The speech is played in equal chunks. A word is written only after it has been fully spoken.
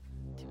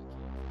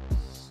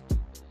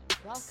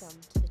Welcome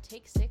to the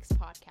Take Six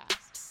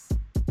podcast.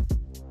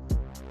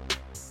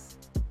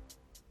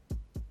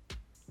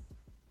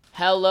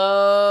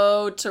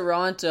 Hello,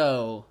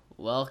 Toronto.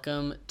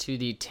 Welcome to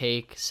the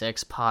Take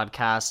Six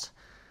podcast.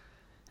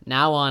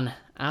 Now on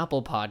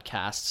Apple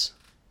Podcasts.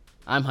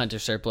 I'm Hunter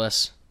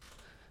Surplus.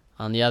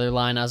 On the other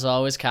line, as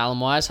always, Callum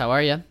Wise. How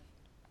are you?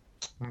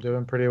 I'm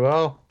doing pretty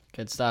well.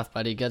 Good stuff,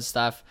 buddy. Good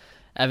stuff.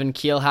 Evan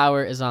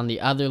Kielhauer is on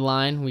the other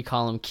line. We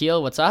call him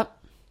Kiel. What's up?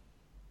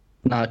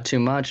 Not too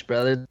much,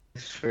 brother.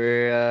 Thanks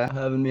for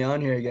having me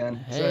on here again.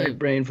 Hey. Sorry,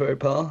 brain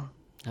fart, pal.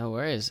 No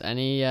worries.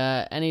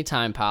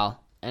 Anytime,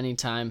 pal.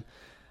 Anytime.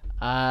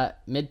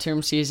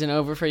 Midterm season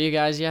over for you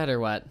guys yet, or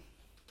what?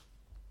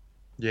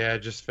 Yeah,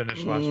 just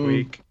finished last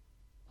week.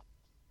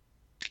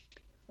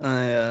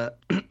 I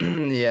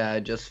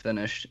just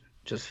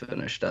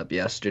finished up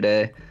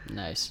yesterday,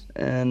 Nice.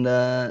 and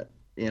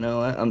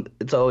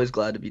it's always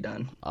glad to be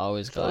done.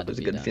 Always It's glad to always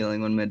be a good done.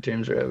 feeling when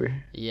midterms are over.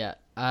 Yeah.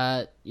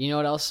 You know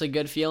what else is a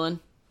good feeling?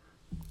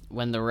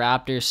 When the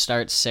Raptors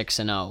start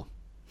 6-0.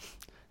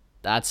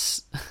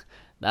 That's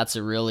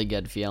a really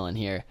good feeling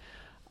here.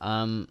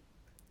 If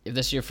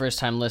this is your first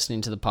time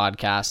listening to the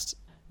podcast,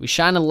 we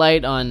shine a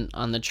light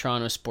on the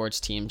Toronto sports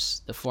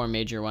teams, the four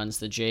major ones,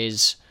 the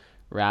Jays,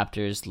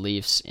 Raptors,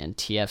 Leafs, and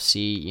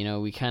TFC. You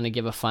know, we kind of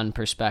give a fun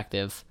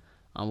perspective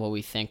on what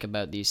we think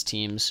about these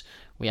teams.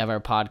 We have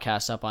our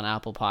podcast up on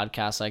Apple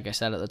Podcasts, like I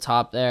said at the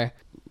top there.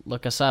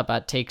 Look us up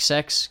at Take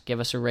Six. Give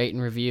us a rate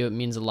and review. It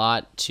means a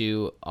lot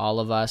to all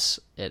of us.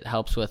 It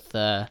helps with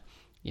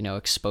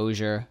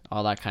exposure,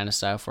 all that kind of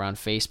stuff. We're on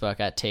Facebook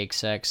at Take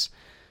Six,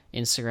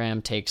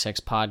 Instagram Take Six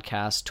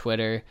Podcast,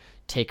 Twitter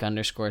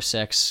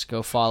Take_6.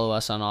 Go follow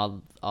us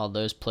on all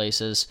those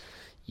places.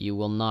 You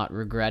will not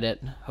regret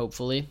it,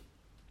 hopefully.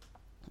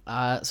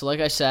 So like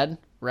I said,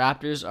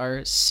 Raptors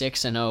are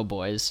 6-0,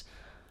 boys.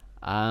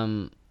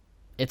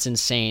 It's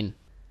insane.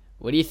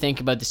 What do you think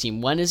about this team?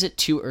 When is it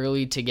too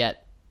early to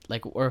get,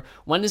 or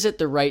when is it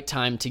the right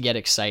time to get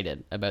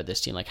excited about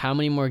this team? Like, how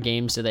many more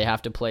games do they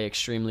have to play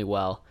extremely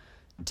well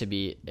to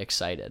be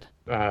excited?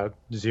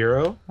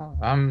 0.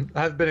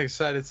 I've been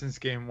excited since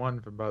game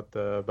one about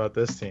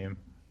this team,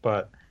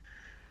 but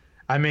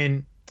I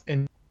mean,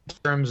 in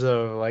terms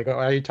of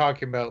are you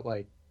talking about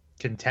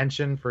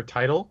contention for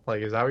title?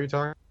 Is that what you're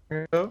talking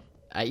about?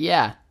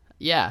 Yeah,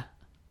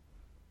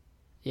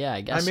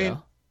 I guess I mean,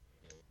 so.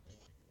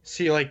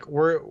 See,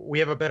 we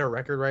have a better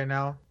record right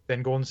now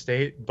than Golden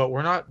State, but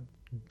we're not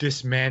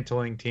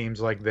dismantling teams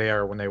like they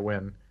are when they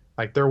win.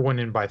 They're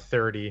winning by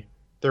 30.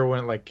 They're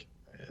winning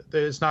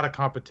it's not a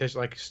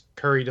competition.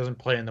 Curry doesn't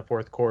play in the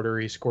fourth quarter.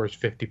 He scores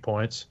 50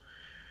 points.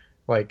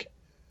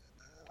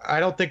 I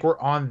don't think we're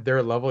on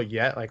their level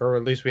yet, or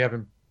at least we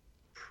haven't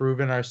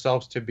proven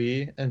ourselves to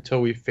be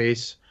until we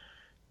face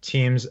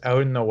teams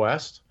out in the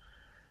West.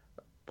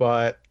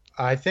 But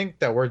I think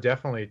that we're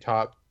definitely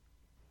top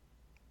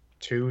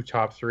 2,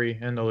 top 3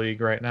 in the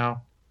league right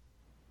now.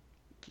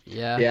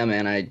 Yeah,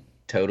 man, I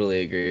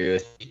totally agree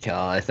with you,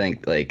 Cal. I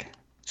think as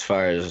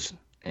far as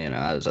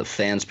as a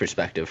fan's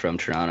perspective from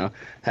Toronto,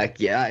 heck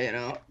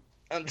yeah,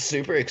 I'm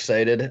super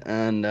excited,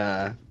 and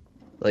I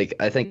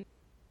think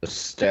the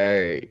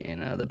start,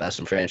 the best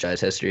in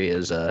franchise history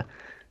is a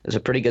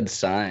pretty good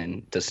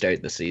sign to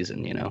start the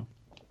season.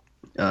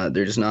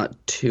 There's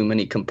not too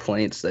many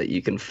complaints that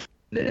you can fit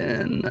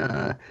in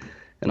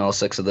all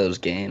 6 of those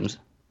games.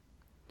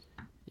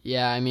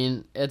 Yeah, I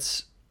mean,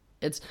 it's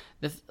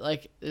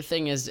the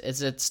thing is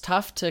it's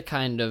tough to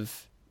kind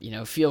of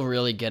feel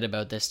really good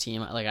about this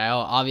team.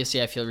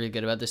 I feel really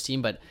good about this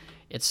team, but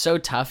it's so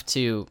tough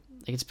to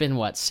it's been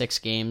 6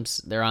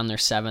 games. They're on their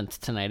 7th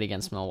tonight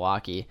against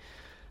Milwaukee,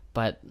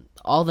 but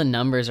all the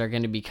numbers are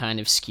going to be kind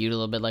of skewed a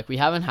little bit. We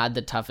haven't had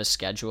the toughest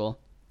schedule.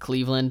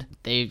 Cleveland,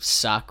 they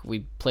suck.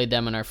 We played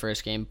them in our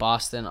first game.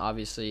 Boston,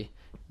 obviously,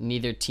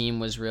 neither team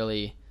was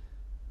really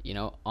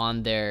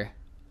on their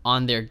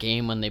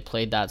game when they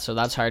played that, so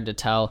that's hard to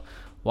tell.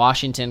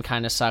 Washington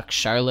kind of sucks.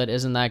 Charlotte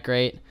isn't that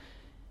great.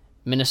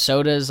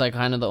 Minnesota is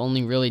kind of the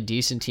only really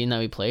decent team that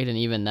we played, and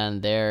even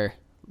then they're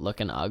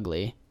looking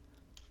ugly.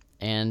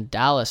 And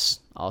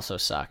Dallas also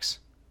sucks.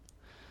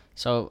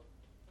 So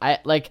I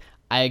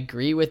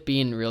agree with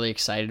being really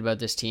excited about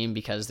this team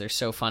because they're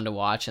so fun to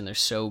watch and they're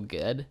so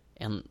good,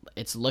 and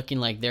it's looking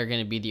like they're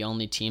going to be the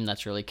only team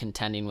that's really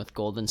contending with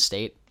Golden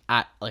State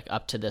at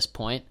up to this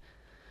point.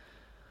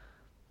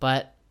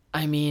 But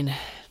I mean,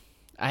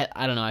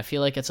 I don't know. I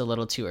feel like it's a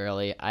little too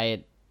early.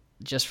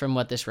 Just from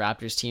what this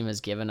Raptors team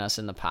has given us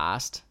in the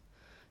past,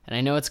 and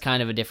I know it's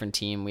kind of a different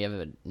team. We have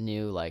a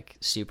new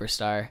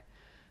superstar,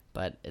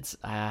 but it's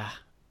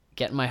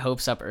getting my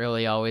hopes up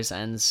early always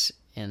ends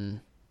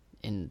in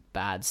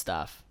bad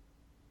stuff.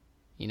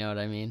 You know what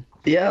I mean?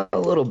 Yeah, a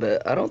little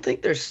bit. I don't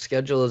think their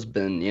schedule has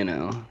been,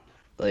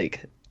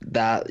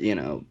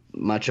 that,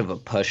 much of a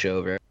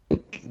pushover.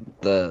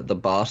 The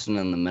Boston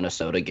and the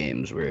Minnesota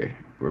games were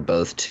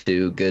both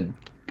 2 good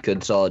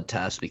solid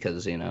tests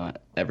because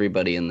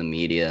everybody in the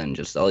media and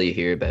just all you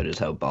hear about is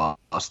how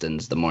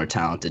Boston's the more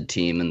talented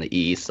team in the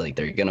East,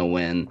 they're gonna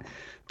win.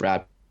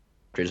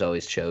 Raptors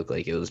always choke.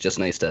 It was just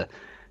nice to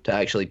to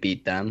actually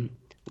beat them.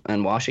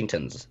 And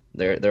Washington's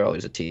they're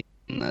always a team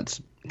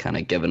that's kind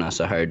of given us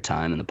a hard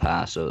time in the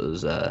past. So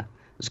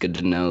it's good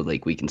to know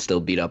like we can still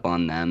beat up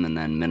on them. And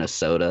then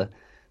Minnesota,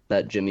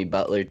 that Jimmy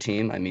Butler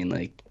team. I mean,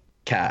 like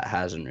Cat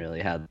hasn't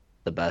really had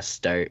the best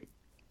start,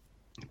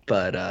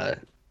 but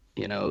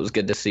it was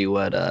good to see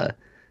what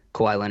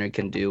Kawhi Leonard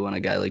can do when a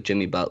guy like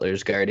Jimmy Butler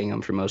is guarding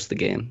him for most of the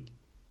game.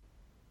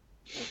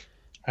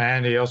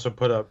 And he also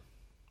put up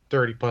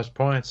 30 plus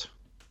points.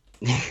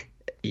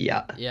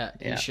 Yeah,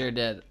 he sure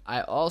did.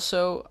 I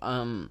also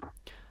I'm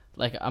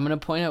gonna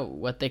point out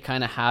what they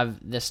kind of have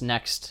this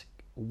next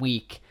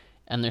week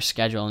and their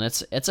schedule, and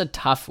it's a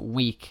tough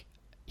week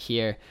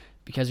here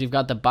because we've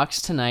got the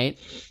Bucks tonight,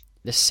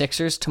 the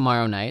Sixers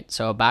tomorrow night,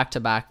 so a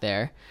back-to-back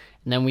there,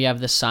 and then we have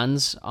the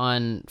Suns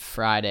on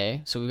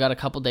Friday, so we've got a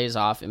couple days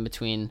off in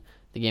between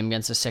the game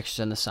against the Sixers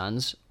and the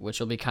Suns, which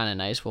will be kind of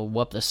nice. We'll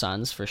whoop the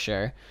Suns for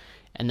sure,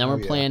 and then we're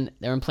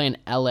playing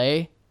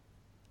LA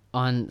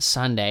on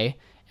Sunday.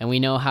 And we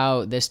know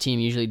how this team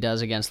usually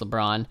does against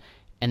LeBron.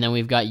 And then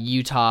we've got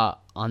Utah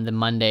on the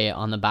Monday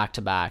on the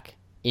back-to-back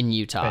in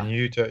Utah. And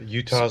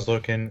Utah's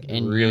looking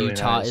really nice.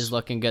 Utah is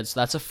looking good. So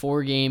that's a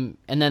 4-game.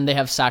 And then they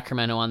have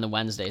Sacramento on the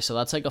Wednesday. So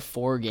that's like a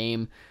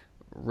 4-game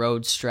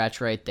road stretch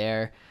right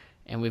there.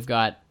 And we've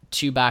got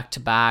 2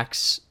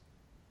 back-to-backs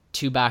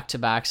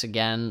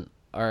again,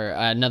 or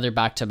another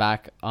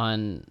back-to-back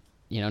on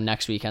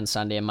next weekend,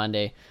 Sunday and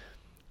Monday.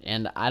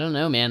 And I don't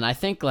know, man. I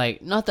think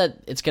not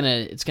that it's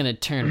gonna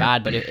turn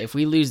bad, but if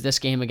we lose this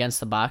game against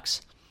the Bucks,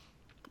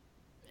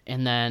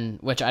 and then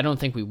which I don't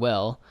think we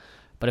will,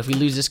 but if we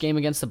lose this game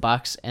against the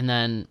Bucks, and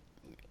then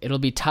it'll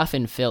be tough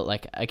in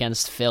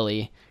against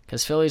Philly,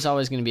 because Philly's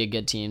always going to be a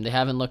good team. They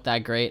haven't looked that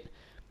great,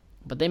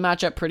 but they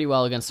match up pretty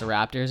well against the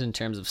Raptors in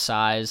terms of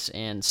size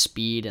and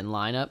speed and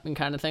lineup and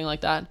kind of thing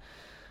like that.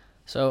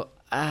 So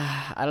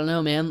I don't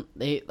know, man.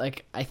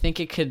 I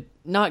think it could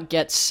not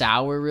get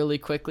sour really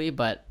quickly,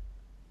 but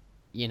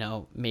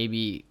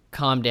maybe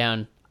calm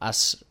down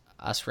us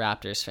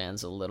Raptors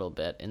fans a little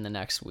bit in the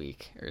next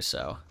week or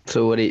so.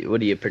 So what are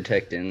you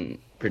predicting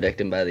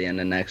by the end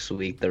of next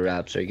week? The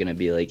Raps are gonna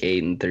be like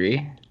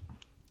 8-3.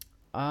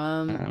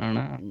 I don't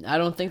know. I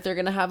don't think they're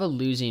gonna have a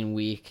losing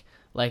week.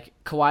 Like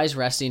Kawhi's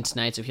resting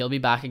tonight, so he'll be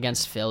back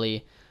against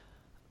Philly.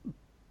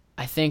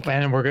 I think.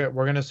 And we're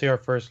gonna see our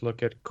first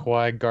look at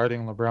Kawhi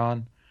guarding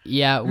LeBron.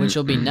 Yeah, which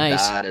will be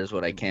nice. That is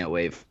what I can't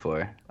wait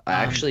for.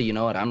 Actually, you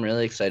know what? I'm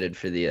really excited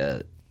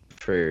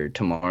for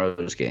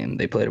tomorrow's game.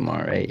 They play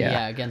tomorrow, right?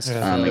 Yeah, against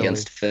Philly.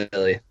 Against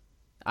Philly.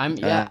 I think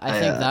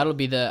that'll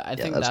be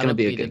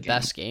the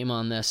best game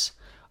on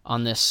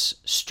this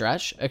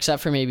stretch,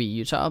 except for maybe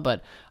Utah.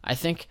 But I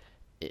think,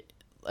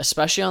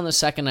 especially on the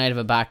second night of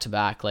a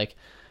back-to-back,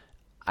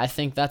 I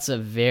think this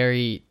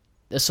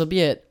will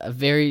be a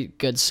very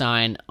good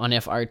sign on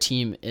if our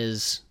team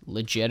is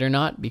legit or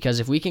not. Because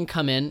if we can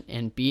come in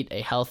and beat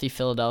a healthy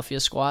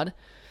Philadelphia squad,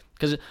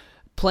 because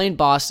playing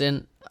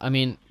Boston, I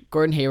mean,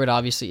 Gordon Hayward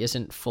obviously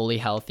isn't fully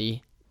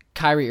healthy.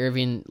 Kyrie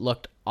Irving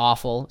looked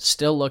awful,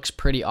 still looks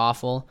pretty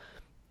awful.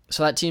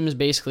 So that team is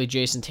basically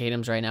Jason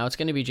Tatum's right now. It's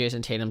going to be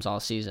Jason Tatum's all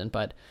season,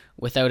 but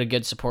without a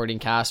good supporting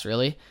cast,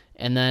 really.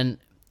 And then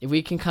if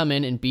we can come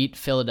in and beat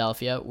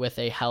Philadelphia with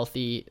a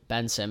healthy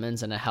Ben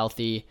Simmons and a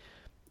healthy,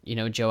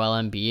 Joel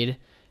Embiid,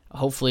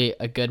 hopefully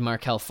a good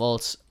Markelle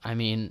Fultz, I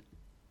mean,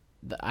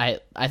 I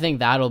think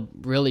that'll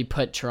really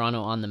put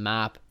Toronto on the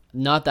map.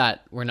 Not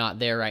that we're not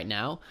there right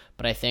now,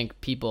 but I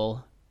think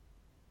people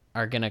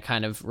are going to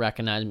kind of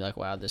recognize and be like,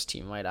 wow, this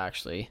team might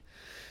actually,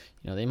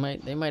 they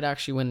might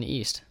actually win the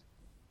East.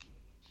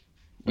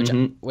 Which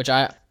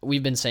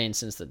we've been saying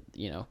since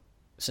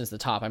the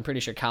top. I'm pretty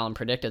sure Callum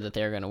predicted that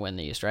they were going to win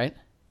the East, right?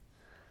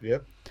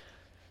 Yep.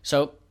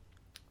 So,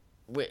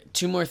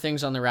 2 more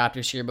things on the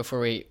Raptors here before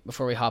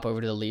we hop over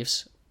to the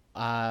Leafs.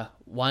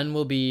 One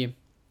will be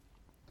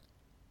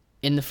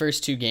in the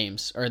first 2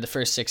 games, or the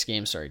first 6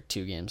 games, sorry,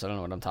 2 games. I don't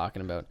know what I'm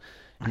talking about.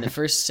 In the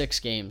first 6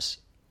 games,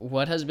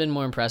 what has been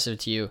more impressive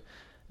to you?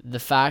 The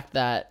fact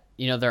that,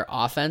 their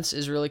offense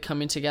is really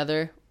coming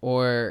together,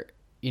 or,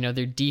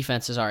 their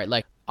defense is all right.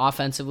 Like,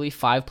 offensively,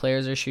 5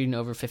 players are shooting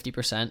over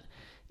 50%,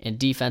 and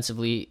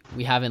defensively,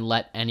 we haven't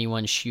let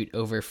anyone shoot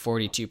over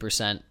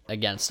 42%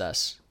 against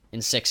us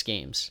in 6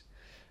 games.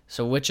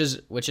 So which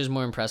is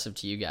more impressive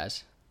to you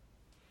guys?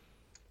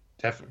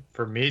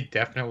 For me,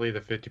 definitely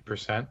the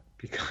 50%,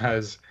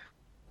 because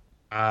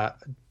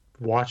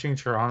watching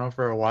Toronto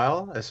for a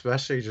while,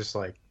 especially just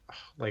like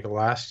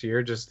last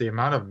year, just the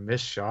amount of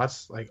missed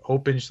shots,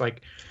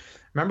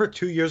 remember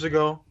 2 years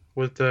ago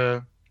with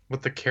the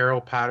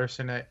Carroll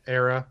Patterson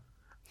era,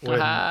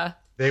 when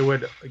they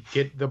would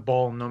get the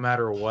ball no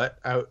matter what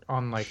out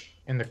on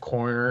in the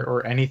corner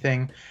or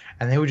anything,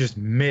 and they would just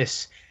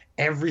miss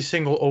every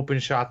single open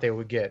shot they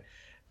would get.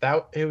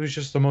 It was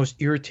just the most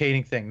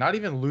irritating thing. Not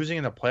even losing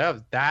in the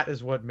playoffs, that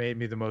is what made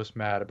me the most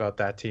mad about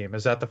that team,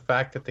 is that the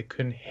fact that they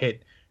couldn't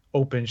hit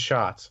open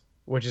shots,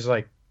 which is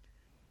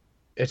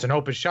it's an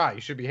open shot.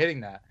 You should be hitting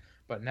that.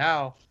 But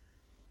now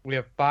we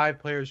have 5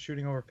 players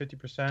shooting over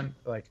 50%.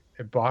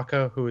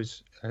 Ibaka, who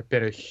has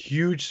been a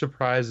huge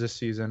surprise this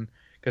season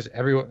because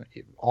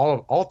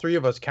all three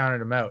of us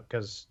counted him out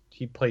because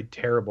he played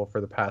terrible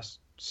for the past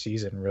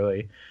season,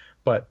 really.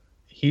 But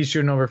he's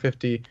shooting over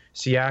 50.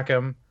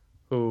 Siakam,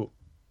 who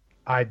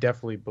I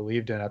definitely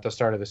believed in at the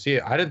start of the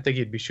season. I didn't think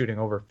he'd be shooting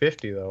over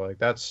 50 though. Like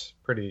that's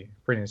pretty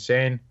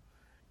insane.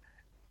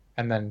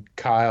 And then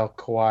Kyle,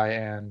 Kawhi,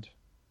 and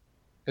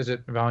is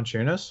it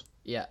Valanciunas?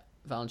 Yeah,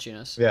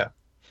 Valanciunas. Yeah.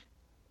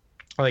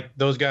 Like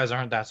those guys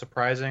aren't that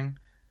surprising,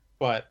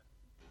 but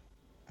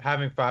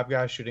having 5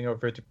 guys shooting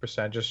over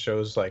 50% just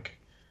shows like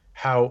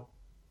how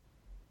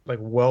like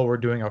well we're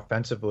doing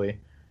offensively.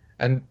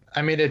 And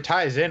I mean it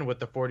ties in with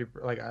the 40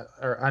 like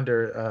or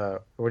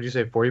under what did you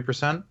say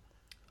 40%?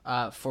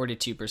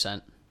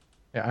 42%.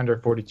 Yeah, under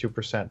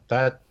 42%.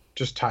 That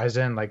just ties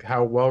in like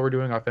how well we're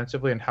doing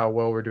offensively and how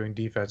well we're doing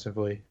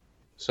defensively.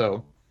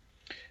 So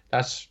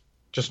that's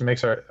just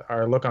makes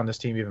our look on this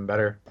team even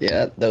better.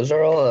 Yeah, those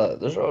are all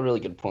really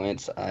good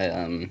points.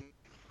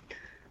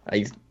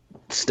 I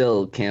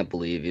still can't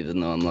believe, even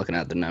though I'm looking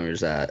at the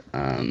numbers, that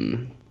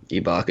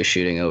Ibaka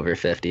shooting over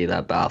 50.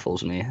 That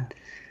baffles me.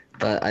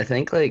 But I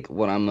think like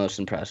what I'm most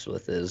impressed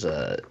with is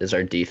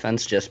our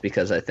defense, just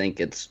because I think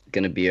it's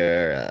gonna be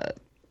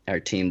our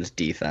team's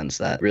defense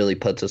that really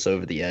puts us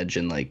over the edge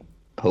and like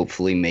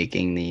hopefully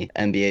making the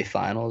NBA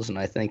Finals. And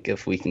I think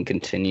if we can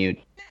continue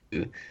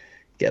to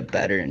get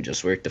better and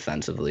just work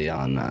defensively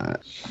on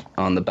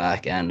the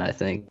back end, I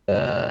think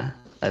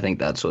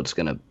that's what's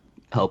gonna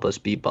help us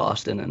beat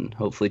Boston and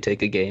hopefully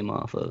take a game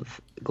off of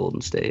Golden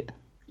State.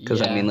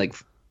 Because I mean, like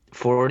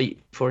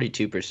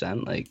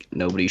 42%, like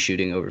nobody's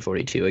shooting over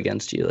 42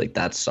 against you. Like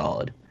that's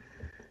solid.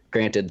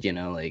 Granted,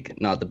 like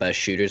not the best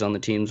shooters on the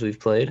teams we've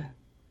played,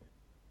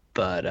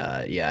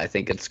 but yeah, I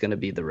think it's gonna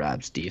be the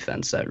Raps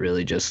defense that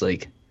really just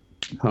like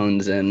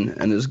hones in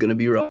and is gonna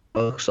be rock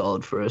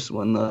solid for us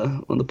when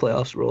the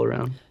playoffs roll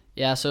around.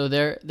 Yeah, so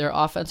their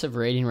offensive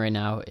rating right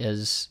now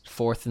is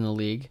 4th in the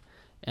league,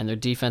 and their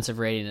defensive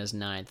rating is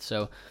 9th.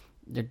 So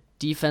their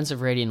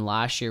defensive rating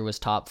last year was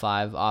top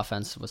 5,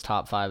 offense was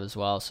top 5 as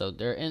well. So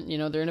they're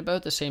in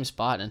about the same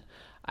spot, and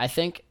I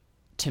think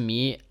to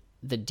me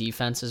the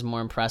defense is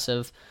more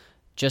impressive,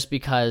 just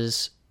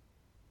because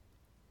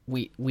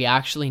we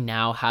actually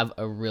now have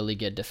a really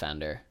good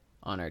defender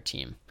on our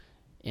team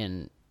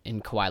in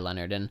Kawhi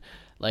Leonard. And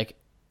like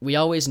we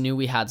always knew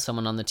we had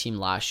someone on the team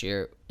last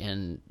year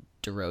in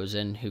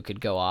DeRozan who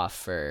could go off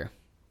for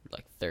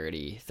like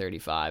 30,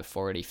 35,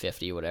 40,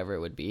 50, whatever it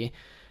would be,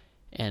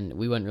 and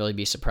we wouldn't really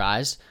be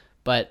surprised.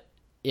 But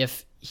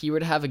if he were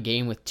to have a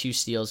game with 2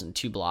 steals and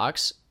 2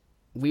 blocks,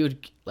 we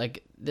would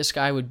like this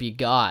guy would be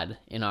God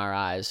in our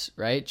eyes,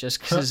 right? Just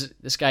because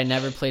this guy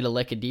never played a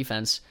lick of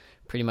defense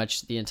pretty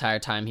much the entire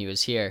time he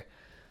was here.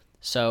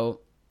 So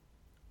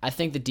I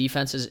think the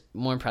defense is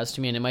more impressive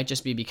to me, and it might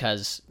just be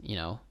because,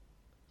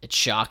 it's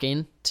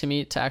shocking to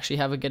me to actually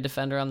have a good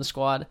defender on the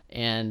squad.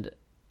 And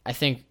I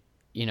think,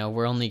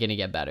 we're only going to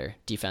get better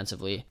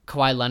defensively.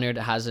 Kawhi Leonard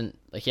hasn't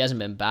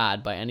been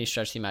bad by any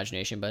stretch of the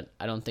imagination, but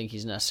I don't think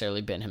he's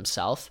necessarily been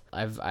himself.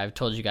 I've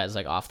told you guys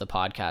like off the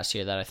podcast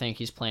here that I think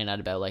he's playing at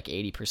about like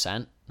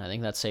 80%. I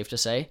think that's safe to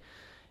say.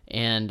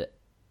 And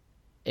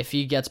if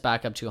he gets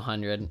back up to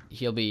 100,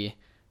 he'll be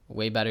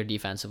way better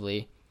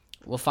defensively.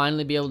 We'll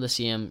finally be able to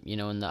see him,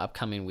 in the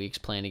upcoming weeks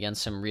playing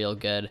against some real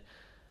good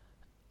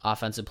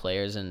offensive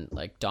players, and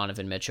like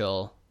Donovan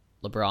Mitchell,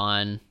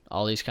 LeBron,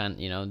 all these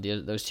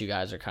those 2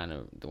 guys are kind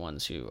of the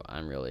ones who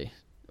I'm really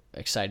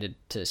excited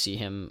to see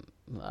him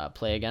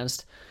play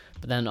against.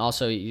 But then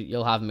also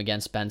you'll have him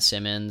against Ben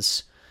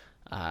Simmons,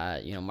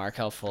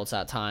 Markelle Fultz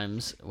at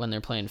times when they're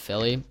playing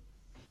Philly.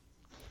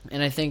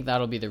 And I think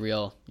that'll be the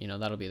real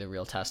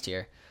test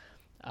here.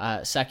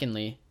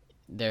 Secondly,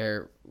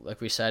 like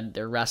we said,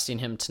 they're resting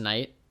him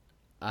tonight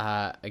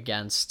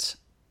against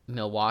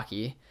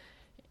Milwaukee,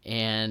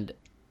 and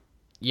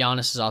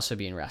Giannis is also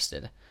being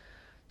rested.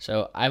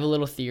 So I have a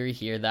little theory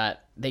here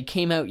that they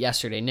came out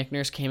yesterday. Nick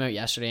Nurse came out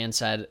yesterday and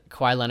said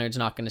Kawhi Leonard's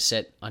not going to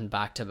sit on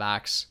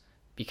back-to-backs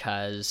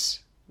because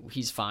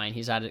he's fine.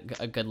 He's at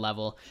a good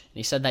level. And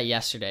he said that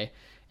yesterday.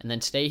 And then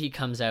today he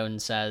comes out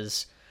and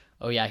says,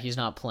 oh yeah, he's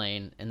not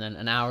playing. And then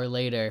an hour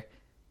later,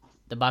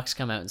 the Bucks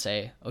come out and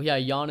say, oh yeah,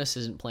 Giannis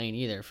isn't playing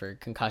either for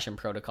concussion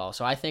protocol.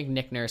 So I think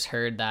Nick Nurse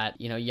heard that,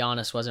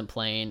 Giannis wasn't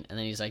playing. And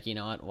then he's like, you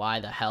know what, why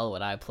the hell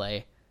would I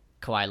play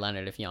Kawhi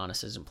Leonard if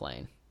Giannis isn't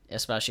playing?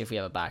 Especially if we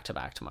have a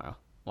back-to-back tomorrow.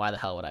 Why the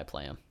hell would I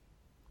play him?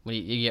 What do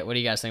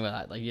you guys think about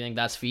that? Like, you think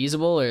that's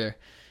feasible, or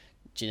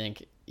do you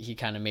think he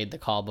kind of made the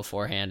call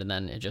beforehand and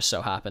then it just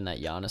so happened that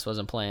Giannis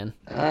wasn't playing?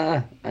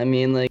 I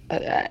mean, like,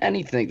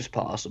 anything's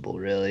possible,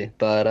 really.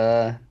 But,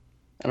 I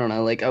don't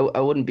know. Like, I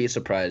wouldn't be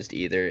surprised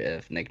either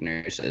if Nick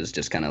Nurse is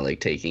just kind of, like,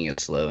 taking it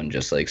slow and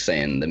just, like,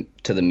 saying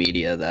to the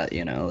media that,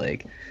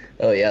 like,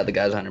 oh, yeah, the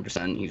guy's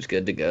 100%, he's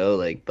good to go,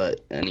 like,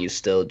 and he's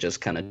still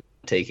just kind of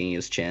taking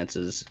his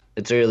chances.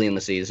 It's early in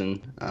the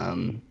season.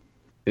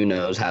 Who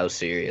knows how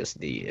serious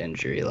the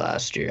injury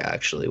last year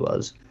actually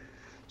was.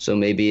 So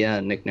maybe,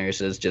 Nick Nurse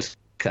is just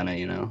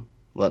kind of,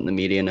 letting the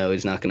media know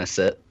he's not going to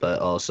sit, but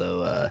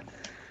also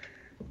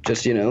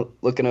just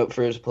looking out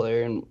for his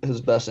player and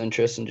his best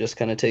interest, and just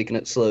kind of taking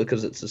it slow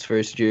because it's his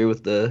first year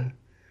with the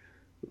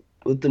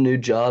new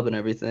job and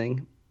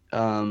everything.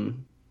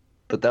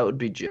 But that would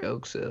be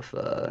jokes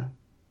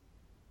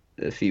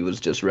if he was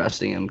just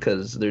resting him,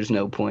 because there's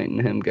no point in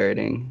him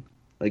guarding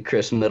like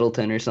Chris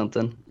Middleton or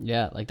something.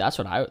 Yeah, like that's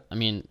what I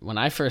mean, when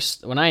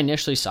I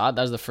initially saw it,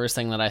 that was the first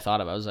thing that I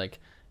thought of. I was like,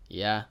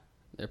 yeah,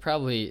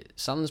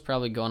 something's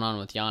probably going on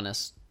with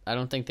Giannis. I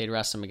don't think they'd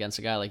rest him against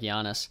a guy like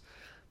Giannis.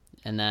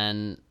 And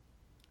then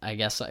I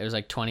guess it was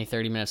like 20,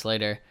 30 minutes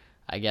later,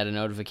 I get a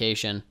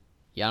notification.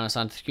 Giannis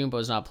Antetokounmpo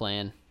is not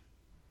playing.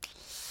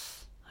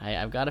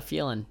 I've got a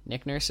feeling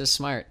Nick Nurse is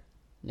smart.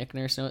 Nick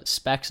Nurse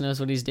Specs knows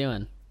what he's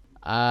doing.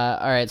 All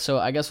right, so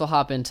I guess we'll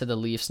hop into the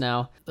Leafs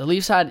now. The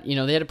Leafs had,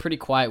 they had a pretty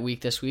quiet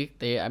week this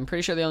week. I'm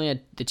pretty sure they only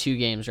had the 2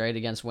 games, right,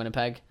 against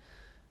Winnipeg.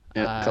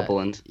 Yeah, a couple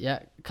wins. Yeah,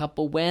 a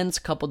couple wins,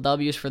 a couple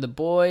W's for the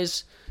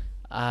boys.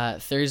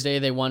 Thursday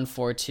they won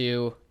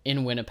 4-2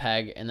 in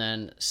Winnipeg, and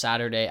then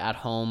Saturday at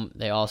home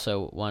they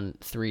also won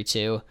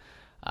 3-2.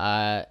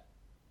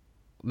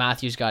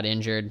 Matthews got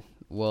injured.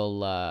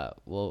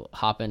 We'll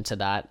hop into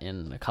that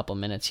in a couple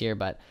minutes here,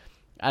 but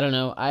I don't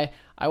know.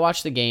 I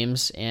watched the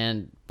games,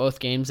 and both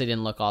games they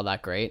didn't look all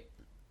that great,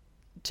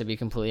 to be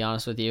completely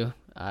honest with you.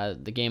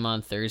 The game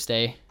on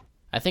Thursday,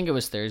 I think it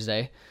was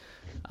Thursday.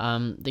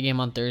 The game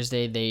on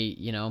Thursday, they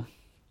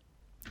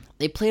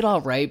played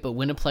all right, but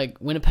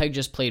Winnipeg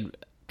just played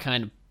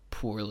kind of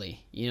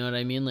poorly. You know what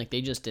I mean? Like,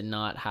 they just did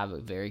not have a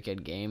very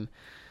good game.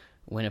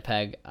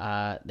 Winnipeg,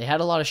 they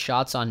had a lot of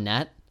shots on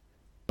net,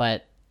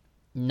 but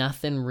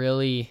nothing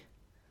really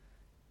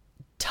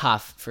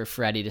tough for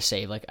Freddie to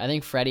save. Like, I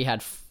think Freddie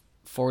had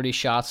 40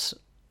 shots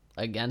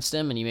against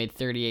him, and he made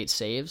 38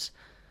 saves.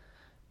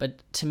 But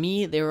to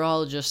me, they were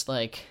all just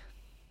like,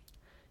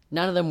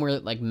 none of them were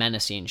like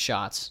menacing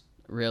shots.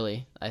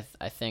 Really,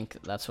 I think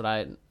that's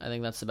I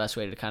think that's the best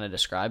way to kind of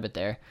describe it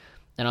there.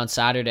 And on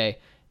Saturday,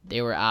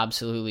 they were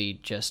absolutely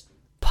just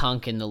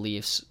punking the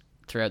Leafs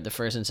throughout the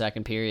first and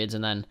second periods,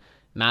 and then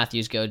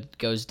Matthews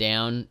goes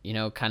down,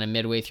 kind of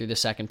midway through the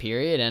second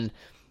period, and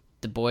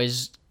the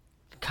boys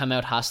come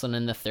out hustling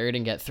in the third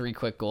and get 3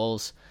 quick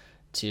goals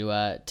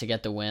to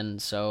get the win.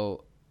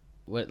 So,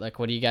 what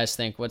do you guys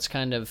think? What's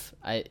kind of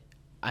I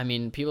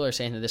mean, people are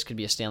saying that this could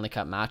be a Stanley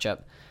Cup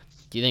matchup.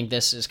 Do you think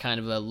this is kind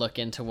of a look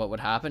into what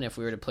would happen if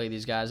we were to play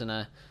these guys in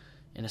a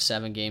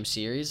 7-game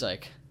series?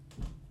 Like,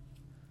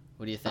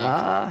 what do you think?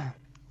 I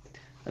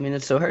mean,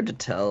 it's so hard to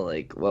tell,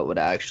 like, what would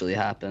actually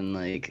happen,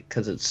 like,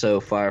 because it's so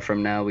far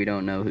from now. We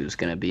don't know who's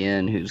going to be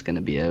in, who's going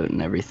to be out,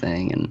 and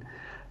everything, and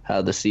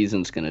how the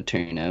season's going to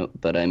turn out.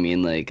 But, I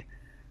mean, like,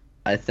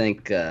 I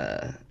think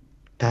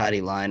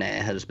Patty Laine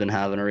has been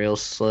having a real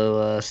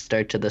slow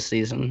start to the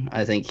season.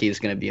 I think he's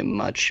going to be a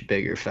much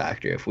bigger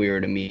factor if we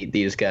were to meet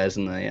these guys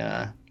in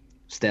the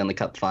Stanley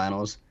Cup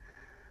Finals.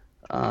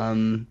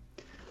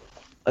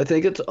 I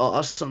think it's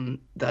awesome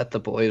that the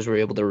boys were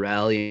able to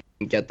rally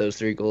and get those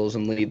 3 goals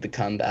and lead the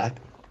comeback.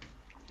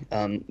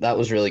 That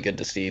was really good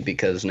to see,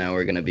 because now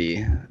we're going to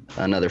be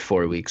another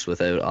 4 weeks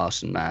without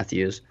Austin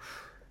Matthews,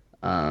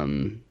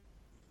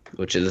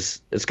 which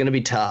it's going to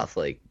be tough.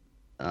 Like,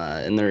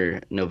 in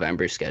their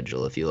November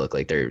schedule, if you look,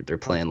 like they're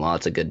playing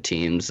lots of good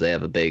teams. They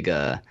have a big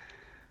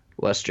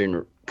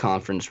Western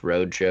Conference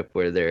road trip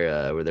where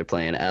they're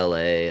playing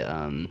LA.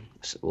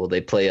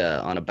 They play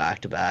on a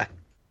back-to-back,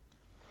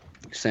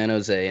 San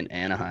Jose and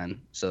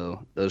Anaheim.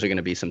 So those are going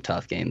to be some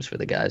tough games for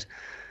the guys.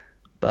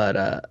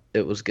 But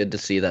it was good to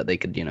see that they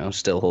could,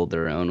 still hold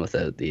their own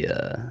without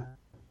the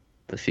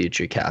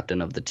future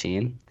captain of the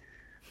team.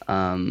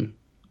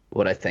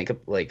 What I think,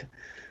 like,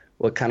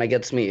 what kind of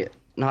gets me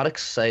not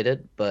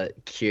excited but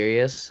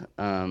curious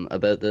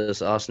about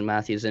this Austin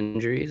Matthews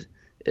injuries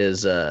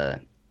is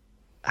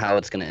how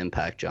it's going to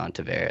impact John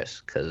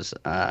Tavares, because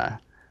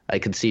I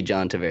could see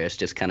John Tavares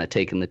just kind of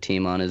taking the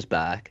team on his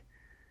back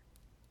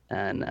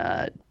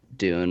and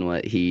doing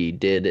what he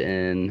did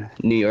in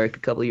New York a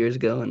couple of years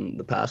ago and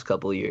the past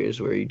couple of years,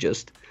 where he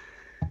just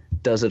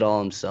does it all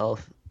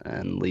himself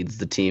and leads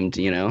the team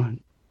to,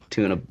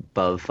 to an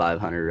above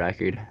 500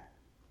 record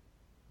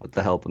with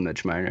the help of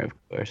Mitch Marner,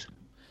 of course.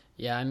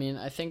 Yeah, I mean,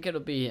 I think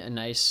it'll be a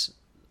nice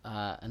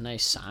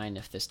sign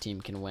if this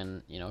team can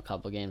win, a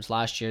couple of games.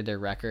 Last year, their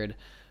record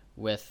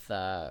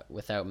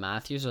without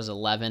Matthews was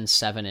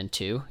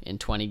 11-7-2 in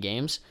 20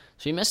 games.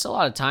 So he missed a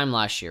lot of time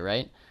last year,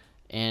 right?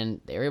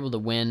 And they were able to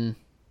win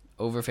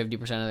over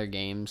 50% of their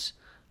games.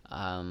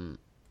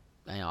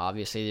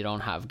 Obviously, they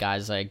don't have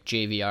guys like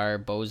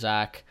JVR,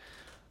 Bozak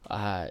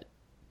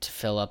to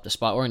fill up the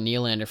spot, or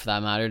Nylander for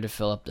that matter, to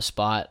fill up the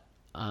spot.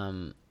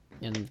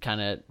 And kind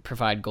of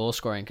provide goal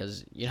scoring,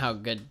 because you know how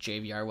good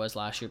JVR was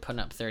last year, putting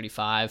up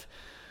 35.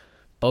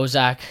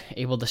 Bozak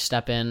able to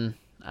step in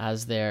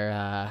as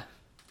their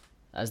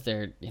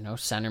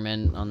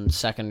centerman on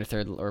second or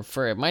third,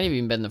 or it might have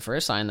even been the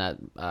first line that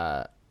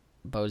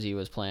Bozy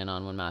was playing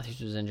on when Matthews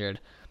was injured.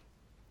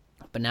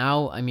 But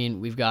now, I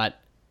mean, we've got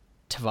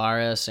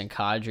Tavares and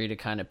Kadri to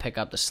kind of pick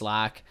up the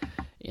slack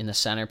in the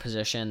center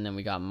position. Then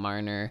we got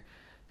Marner,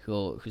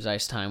 whose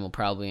ice time will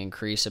probably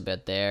increase a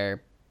bit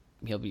there.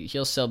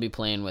 He'll still be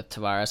playing with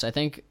Tavares. I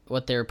think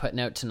what they were putting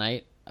out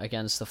tonight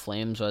against the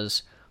Flames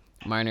was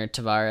Marner,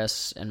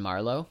 Tavares, and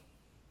Marleau,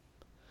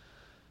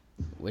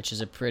 which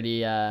is a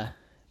pretty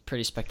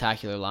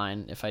spectacular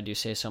line, if I do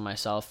say so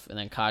myself. And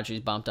then Kadri's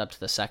bumped up to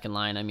the second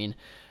line. I mean,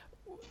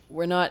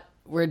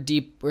 we're a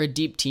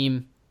deep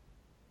team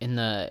in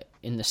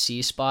the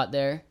C spot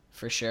there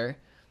for sure.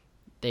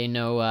 They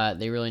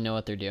really know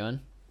what they're doing.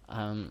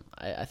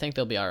 I think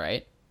they'll be all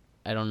right.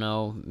 I don't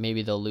know.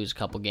 Maybe they'll lose a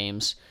couple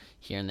games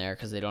here and there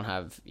because they don't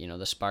have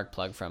the spark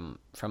plug from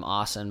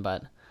Austin.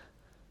 But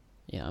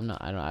yeah,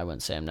 I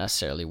wouldn't say I'm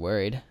necessarily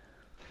worried.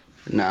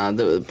 No,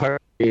 the part of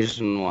the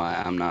reason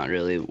why I'm not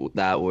really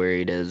that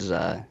worried is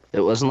it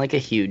wasn't like a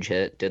huge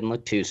hit. Didn't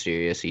look too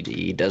serious.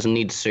 He doesn't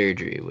need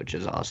surgery, which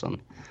is awesome.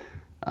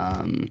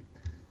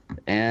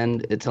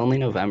 And it's only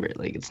November.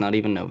 Like, it's not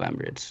even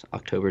November. It's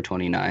October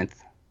 29th.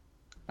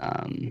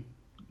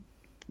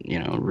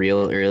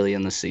 Real early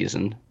in the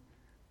season.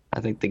 I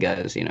think the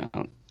guys,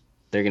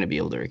 they're going to be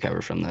able to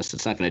recover from this.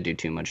 It's not going to do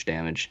too much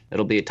damage.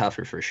 It'll be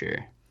tougher for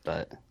sure,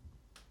 but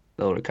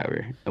they'll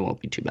recover. It won't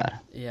be too bad.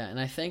 Yeah, and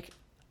I think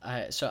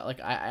I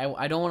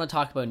don't want to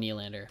talk about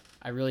Nylander.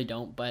 I really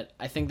don't, but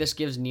I think this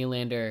gives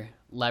Nylander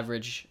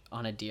leverage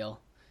on a deal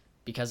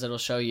because it'll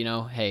show,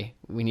 hey,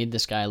 we need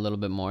this guy a little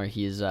bit more.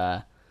 He's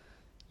we're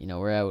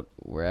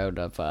out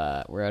of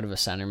a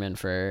centerman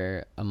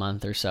for a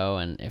month or so,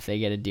 and if they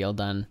get a deal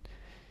done,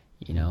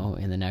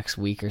 in the next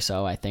week or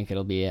so, I think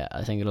it'll be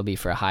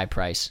for a high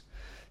price,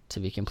 to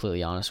be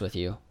completely honest with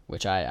you,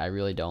 which I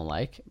really don't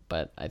like,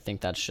 but I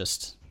think that's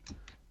just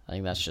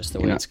the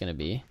way it's going to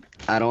be.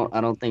 I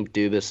don't think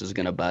Dubas is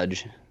going to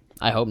budge.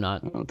 I hope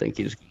not. I don't think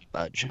he's going to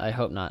budge. I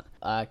hope not.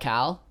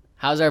 Cal,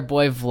 how's our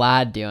boy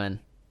Vlad doing?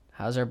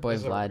 Real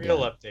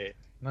update.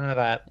 None of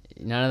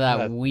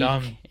that weak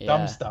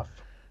dumb stuff.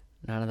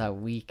 None of that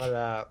weak.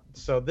 But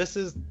so this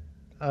is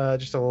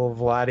just a little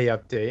Vladdy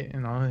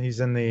update. He's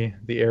in the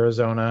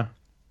Arizona.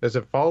 Is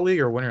it fall league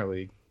or winter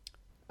league?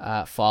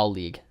 Fall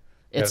league.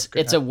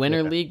 It's a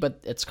winter league, but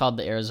it's called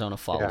the Arizona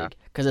Fall League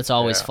because it's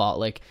always fall.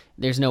 Like,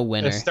 there's no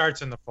winter. It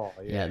starts in the fall.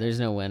 Yeah, there's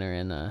no winter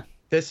in.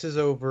 This is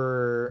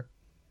over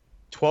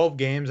 12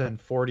 games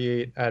and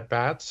 48 at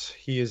bats.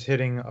 He is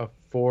hitting a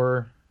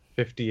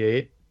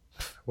 .458,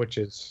 which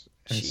is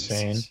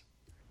insane, Jesus.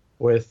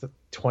 with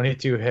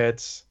 22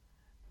 hits,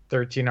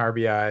 13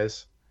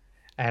 RBIs.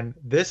 And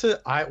this is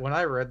when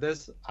I read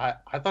this, I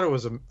thought it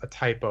was a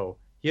typo.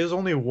 He has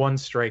only one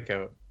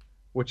strikeout,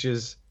 which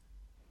is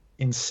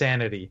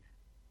insanity.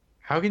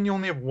 How can you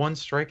only have one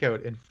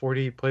strikeout in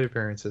 48 plate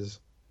appearances?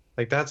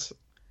 Like, that's,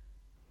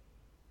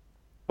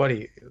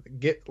 buddy,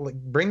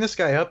 bring this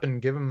guy up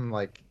and give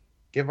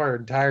our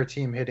entire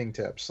team hitting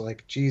tips.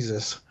 Like,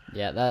 Jesus.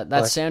 Yeah,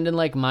 that sounded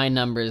like my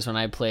numbers when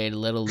I played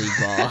Little League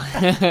ball.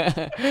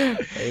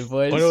 Hey,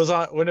 boys.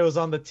 When it was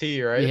on the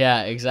tee, right?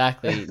 Yeah,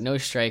 exactly. No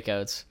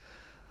strikeouts.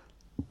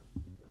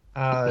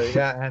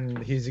 And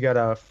he's got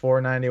a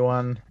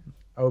 .491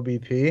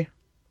 OBP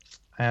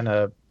and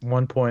a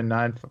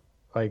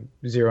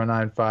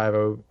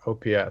 1.095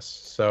 OPS.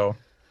 So,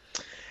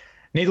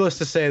 needless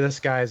to say, this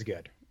guy's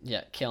good.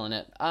 Yeah, killing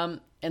it. And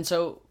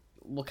so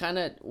we'll kind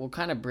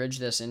of bridge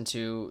this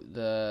into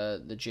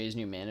the Jays'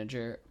 new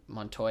manager,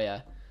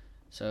 Montoya.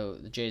 So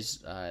the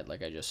Jays,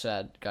 like I just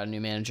said, got a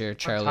new manager,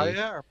 Charlie.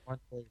 Montoya or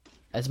Montoya?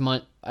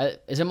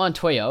 Is it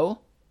Montoyo?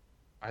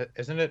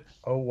 Isn't it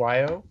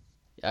OYO?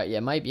 Yeah,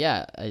 it might.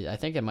 Yeah, I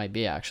think it might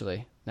be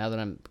actually. Now that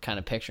I'm kind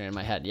of picturing it in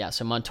my head, yeah.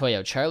 So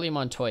Montoyo, Charlie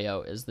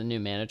Montoyo, is the new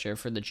manager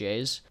for the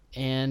Jays,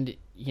 and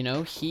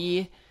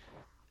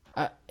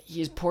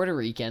he's Puerto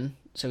Rican,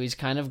 so he's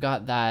kind of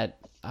got that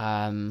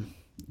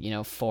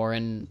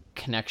foreign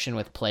connection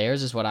with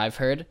players, is what I've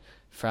heard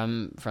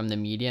from the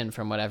media and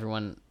from what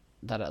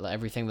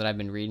everything that I've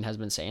been reading has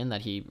been saying,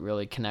 that he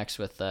really connects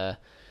with the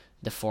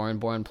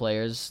foreign-born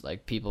players,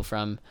 like people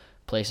from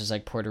places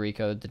like Puerto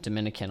Rico, the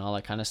Dominican, all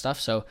that kind of stuff.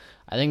 So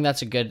I think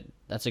that's a good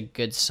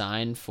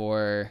sign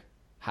for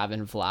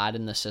having Vlad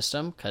in the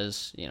system,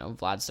 because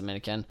Vlad's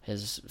Dominican,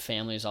 his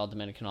family is all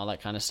Dominican, all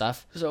that kind of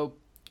stuff. So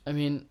I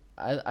mean,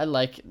 I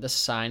like the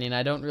signing.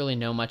 I don't really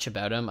know much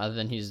about him other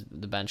than he's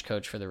the bench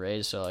coach for the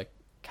Rays. So, like,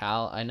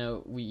 Cal, I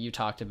know you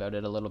talked about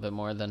it a little bit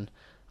more than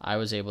I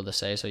was able to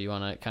say. So you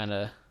want to kind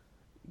of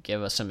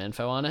give us some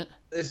info on it?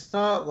 It's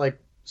not like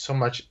so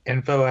much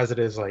info as it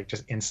is like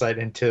just insight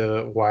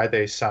into why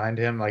they signed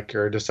him,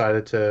 or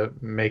decided to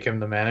make him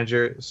the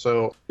manager.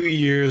 So 2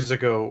 years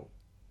ago,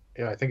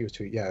 I think it was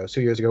 2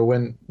 years ago,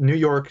 when New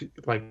York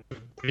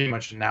pretty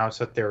much announced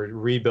that they were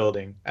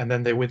rebuilding, and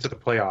then they went to the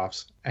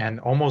playoffs and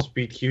almost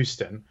beat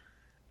Houston.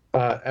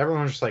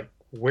 Everyone was just like,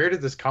 where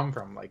did this come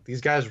from? Like,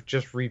 these guys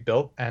just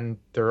rebuilt and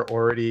they're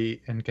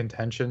already in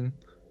contention.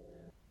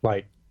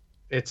 Like,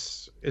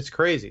 it's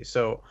crazy.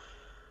 So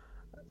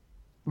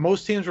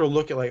most teams were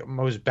looking,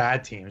 most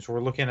bad teams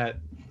were looking at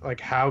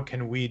how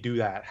can we do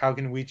that? How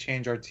can we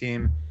change our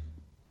team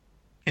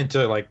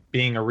into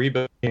being a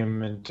rebuild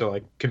team,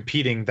 into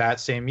competing that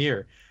same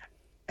year?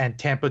 And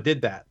Tampa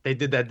did that. They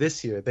did that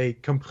this year. They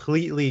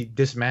completely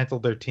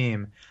dismantled their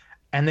team,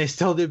 and they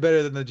still did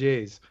better than the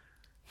Jays.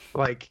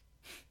 Like,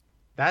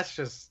 that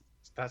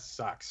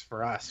sucks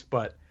for us.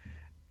 But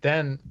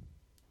then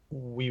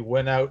we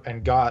went out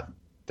and got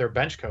their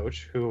bench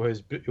coach, who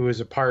is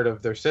a part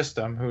of their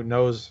system, who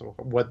knows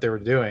what they were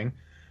doing,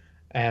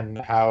 and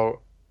how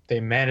they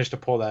managed to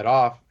pull that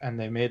off, and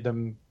they made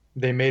him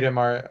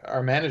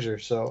our manager.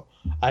 So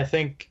I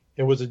think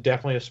it was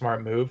definitely a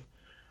smart move.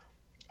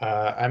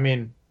 I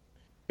mean,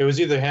 it was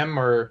either him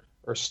or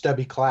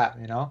Stubby Clapp,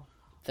 you know?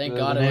 Thank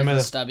God it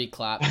was Stubby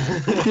Clapp.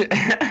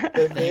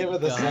 The name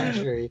of the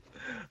century.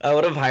 I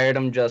would have hired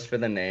him just for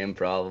the name,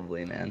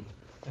 probably, man.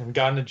 And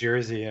gotten a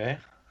jersey, eh?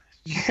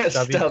 Yeah,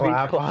 Stubby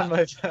Clapp on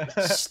my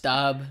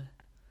Stub.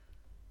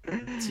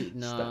 No,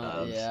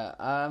 Stubbs.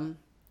 yeah.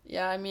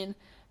 Yeah, I mean,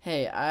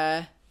 hey,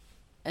 I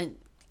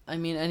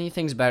mean,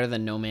 anything's better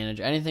than no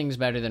manager. Anything's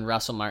better than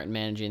Russell Martin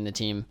managing the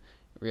team,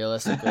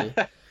 realistically.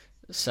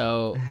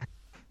 So,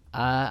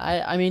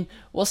 I mean,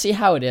 we'll see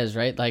how it is,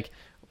 right? Like,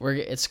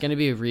 it's going to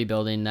be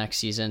rebuilding next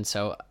season,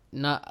 so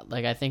not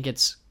like I think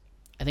it's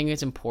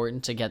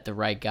important to get the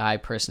right guy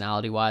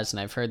personality wise, and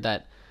I've heard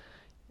that,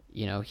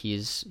 you know,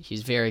 he's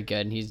very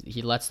good, and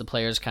he lets the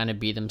players kind of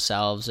be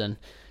themselves and,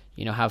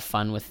 you know, have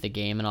fun with the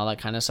game and all that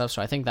kind of stuff.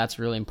 So I think that's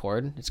really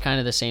important. It's kind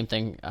of the same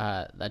thing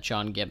that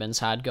John Gibbons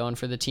had going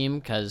for the team,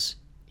 because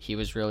he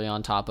was really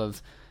on top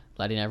of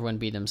letting everyone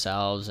be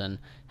themselves and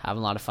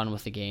having a lot of fun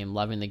with the game,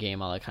 loving the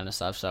game, all that kind of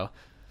stuff. So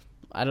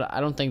I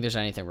don't think there's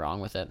anything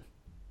wrong with it.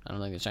 I don't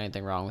think there's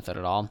anything wrong with it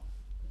at all.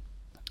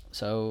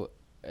 So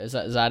is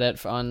that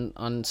it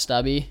on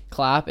Stubby,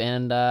 Clapp,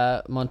 and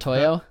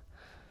Montoyo?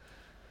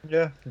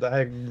 Yeah,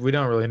 we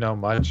don't really know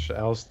much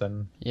else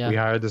than we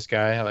hired this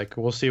guy. Like,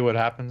 we'll see what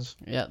happens.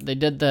 Yeah, they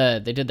did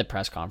the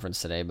press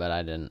conference today, but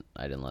I didn't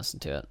listen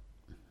to it.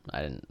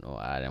 I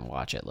didn't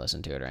watch it,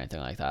 listen to it, or anything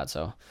like that.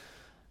 So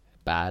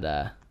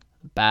bad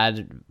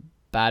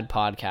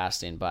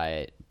podcasting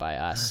by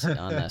us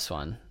on this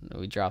one.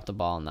 We dropped the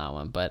ball on that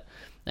one. But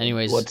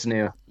anyways, what's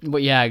new?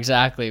 But yeah,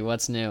 exactly.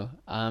 What's new?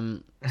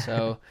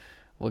 So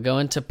we'll go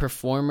into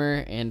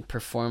performer and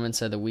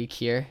performance of the week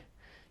here.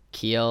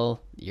 Keel,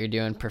 you're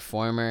doing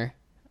performer.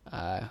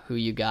 Who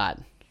you got?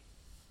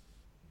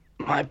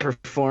 My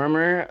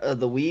performer of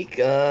the week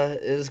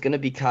is going to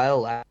be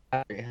Kyle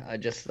Lowry. I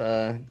just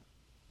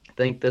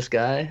think this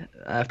guy,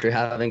 after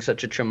having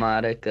such a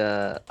traumatic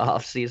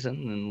offseason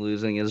and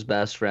losing his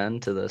best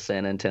friend to the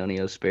San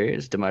Antonio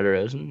Spurs, DeMar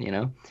DeRozan, you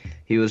know,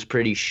 he was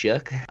pretty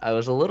shook. I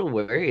was a little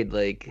worried,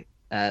 like,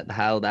 at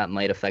how that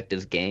might affect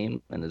his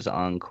game and his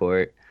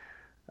on-court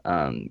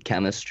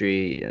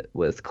chemistry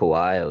with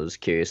Kawhi. I was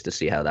curious to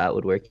see how that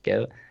would work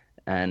out.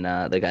 And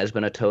the guy's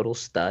been a total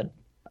stud.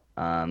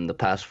 The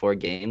past 4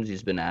 games,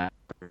 he's been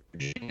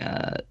averaging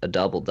a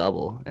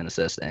double-double in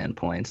assists and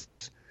points.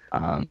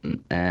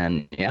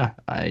 And yeah,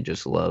 I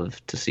just love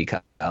to see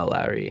Kyle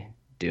Lowry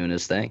doing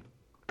his thing,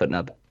 putting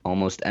up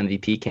almost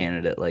MVP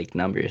candidate like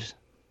numbers.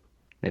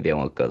 Maybe I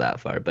won't go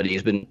that far, but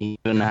he's been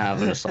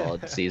having a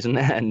solid season,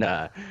 and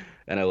I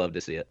love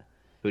to see it.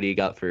 Who do you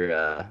got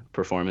for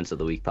performance of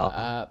the week,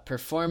 pal?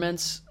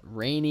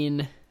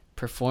 Reigning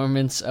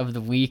performance of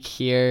the week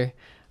here.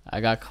 I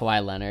got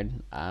Kawhi Leonard.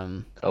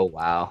 Oh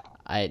wow!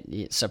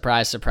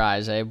 Surprise,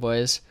 eh,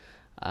 boys?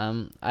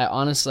 I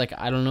honestly, like,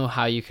 I don't know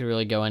how you could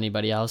really go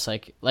anybody else.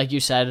 Like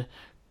you said,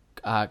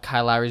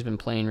 Kyle Lowry's been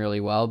playing really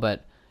well,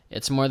 but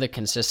it's more the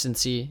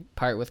consistency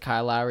part with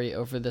Kyle Lowry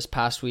over this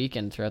past week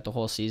and throughout the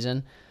whole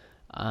season.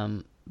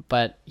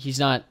 But he's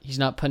not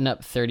putting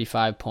up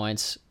 35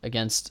 points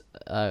against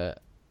the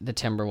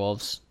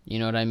Timberwolves. You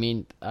know what I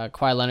mean?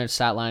 Kawhi Leonard's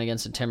stat line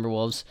against the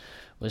Timberwolves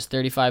was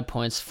 35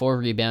 points, 4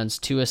 rebounds,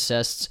 2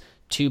 assists,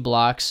 2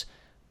 blocks,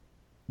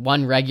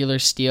 1 regular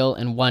steal,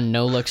 and 1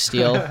 no-look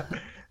steal.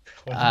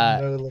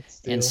 And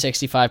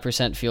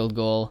 65% field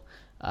goal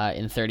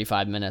in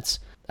 35 minutes.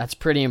 That's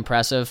pretty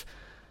impressive.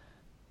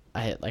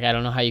 I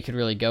don't know how you could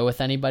really go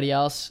with anybody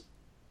else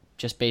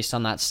just based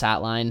on that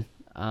stat line.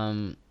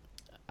 I'm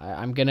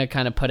going to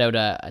kind of put out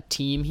a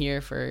team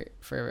here for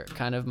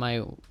kind of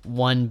my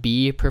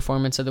 1B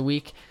performance of the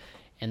week,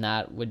 and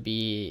that would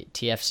be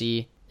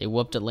TFC. They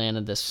whooped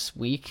Atlanta this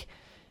week.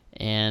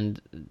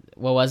 And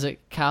what was it,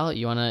 Cal?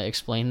 You want to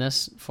explain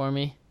this for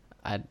me?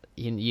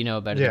 You know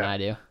better than I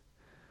do.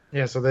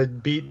 Yeah, so they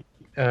beat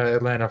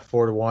Atlanta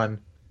 4-1,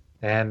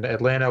 and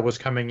Atlanta was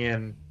coming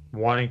in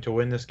wanting to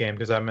win this game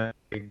because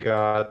they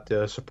got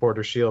the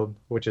Supporter Shield,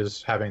 which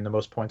is having the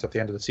most points at the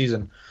end of the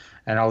season,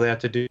 and all they had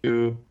to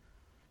do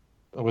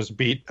was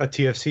beat a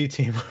TFC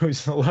team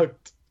who's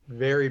looked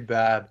very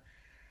bad.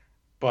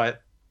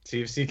 But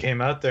TFC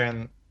came out there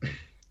and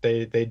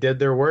they did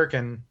their work,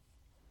 and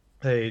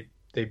they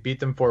beat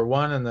them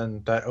 4-1, and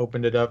then that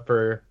opened it up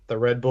for the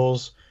Red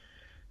Bulls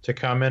to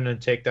come in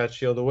and take that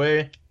shield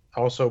away.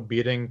 Also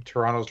beating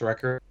Toronto's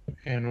record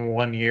in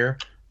 1 year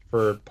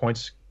for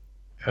points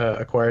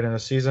acquired in a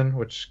season,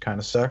 which kind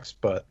of sucks,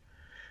 but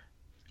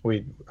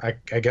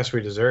I guess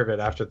we deserve it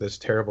after this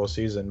terrible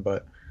season.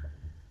 But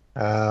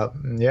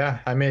yeah,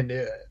 I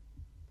mean,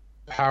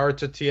 power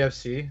to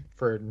TFC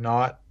for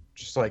not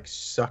just like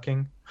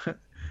sucking.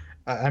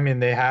 I mean,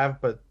 they have,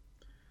 but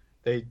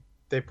they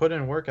put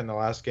in work in the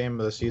last game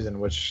of the season,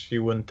 which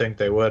you wouldn't think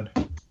they would.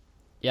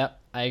 Yep,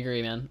 I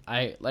agree, man.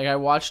 I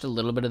watched a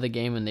little bit of the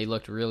game and they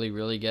looked really,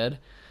 really good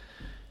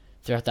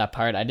throughout that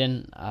part. I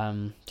didn't,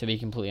 to be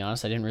completely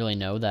honest, I didn't really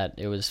know that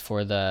it was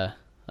for the.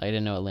 I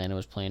didn't know Atlanta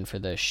was playing for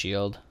the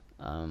Shield.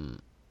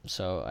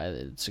 So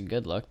it's a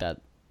good look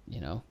that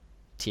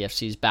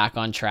TFC's back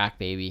on track,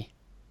 baby.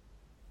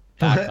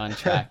 Back on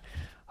track,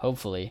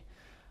 hopefully.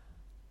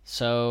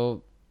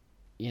 So,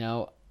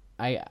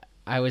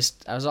 I was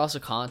also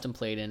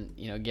contemplating,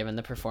 giving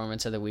the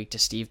performance of the week to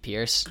Steve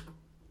Pearce,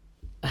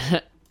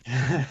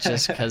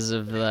 just because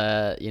of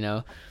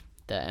the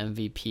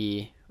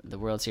MVP, the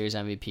World Series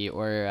MVP,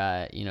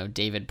 or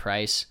David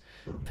Price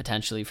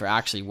potentially for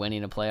actually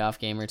winning a playoff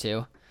game or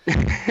two.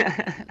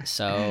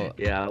 So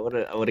yeah, I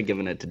would have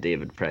given it to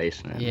David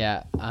Price, man.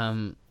 Yeah,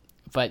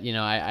 but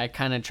I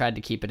kind of tried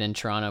to keep it in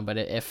Toronto, but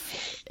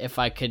if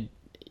I could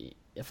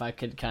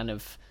kind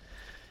of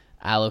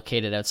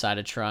allocate it outside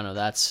of Toronto,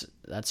 that's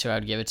who I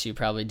would give it to,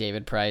 probably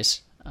David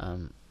Price.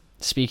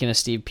 Speaking of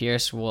Steve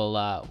Pearce, we'll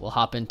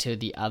hop into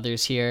the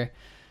others here.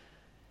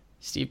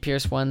 Steve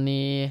Pearce won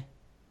the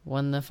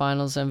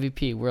Finals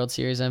MVP, World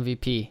Series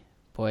MVP.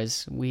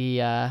 Boys,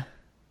 we're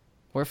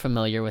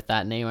familiar with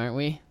that name, aren't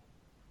we?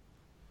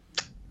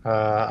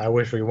 I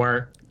wish we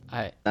weren't.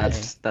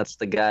 That's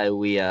the guy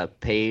we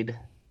paid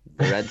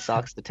the Red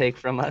Sox to take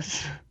from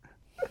us.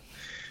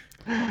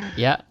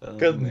 Yeah.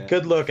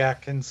 Good look,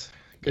 Atkins.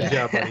 Good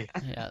job, buddy.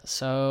 Yeah.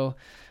 So,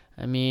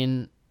 I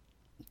mean,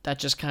 that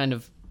just kind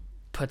of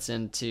puts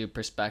into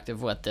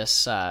perspective what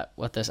this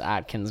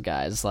Atkins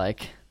guy is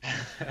like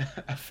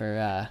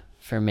for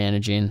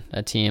managing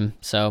a team.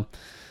 So,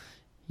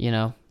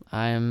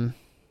 I'm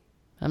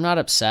not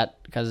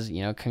upset because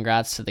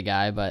congrats to the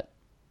guy, but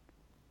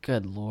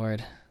good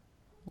Lord.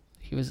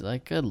 He was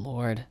like, good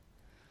Lord.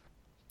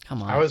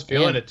 Come on. I was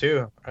feeling it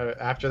too.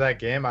 After that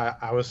game,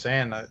 I was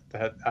saying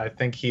that I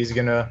think he's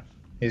gonna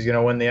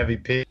win the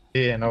MVP,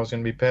 and I was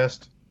gonna be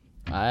pissed.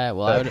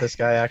 This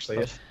guy actually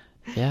is.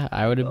 Yeah,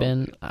 I would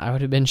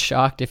have been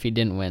shocked if he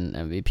didn't win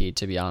MVP.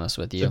 To be honest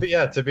with you.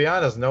 To be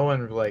honest, no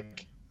one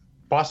like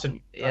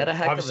Boston. He had a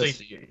heck of a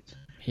series.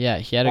 Yeah,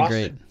 he had Boston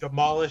a great.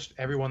 Demolished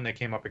everyone they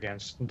came up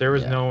against. There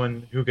was no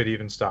one who could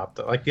even stop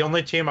them. Like the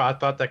only team I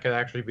thought that could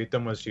actually beat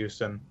them was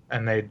Houston,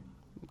 and they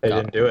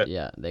didn't do it.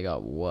 Yeah, they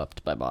got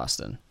whooped by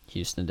Boston.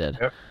 Houston did.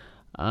 Yep.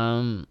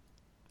 And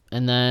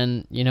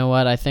then you know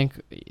what? I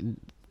think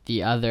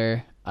the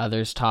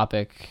others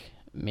topic,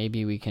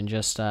 maybe we can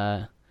just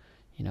we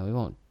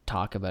won't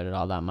talk about it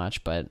all that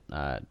much, but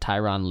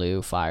Tyronn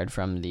Lue fired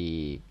from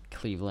the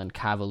Cleveland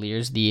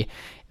Cavaliers, the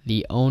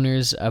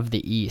owners of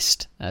the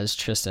East, as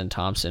Tristan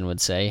Thompson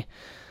would say,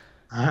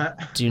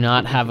 do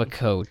not have a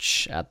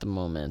coach at the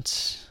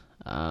moment.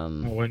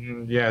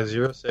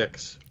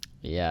 0-6.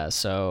 Yeah,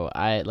 so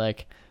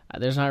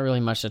there's not really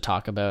much to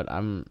talk about.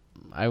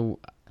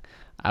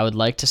 I would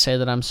like to say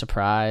that I'm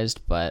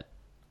surprised, but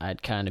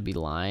I'd kind of be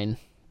lying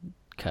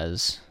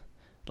because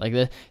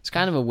it's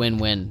kind of a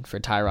win-win for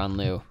Tyronn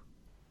Lue.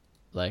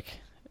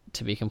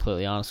 To be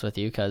completely honest with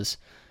you, because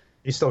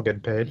he's still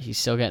getting paid. He's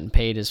still getting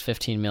paid his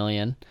 $15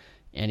 million,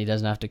 and he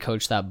doesn't have to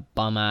coach that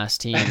bum-ass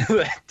team.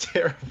 That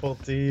terrible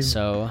team.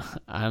 So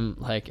I'm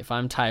like, if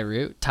I'm Ty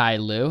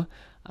Lue,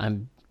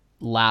 I'm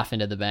laughing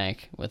to the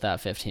bank with that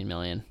 $15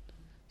 million.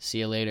 See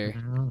you later.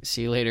 Mm-hmm.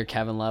 See you later,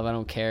 Kevin Love. I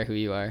don't care who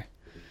you are.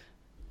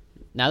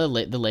 Now the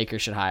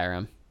Lakers should hire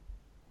him.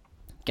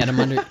 Get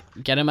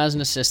him as an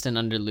assistant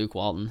under Luke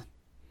Walton.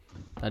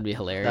 That'd be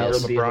hilarious.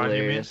 That would be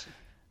hilarious.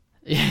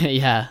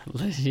 Yeah,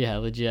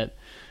 legit.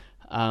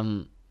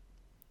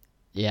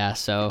 Yeah,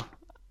 so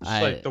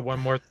just the one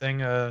more thing.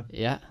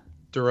 Yeah.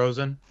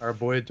 DeRozan, our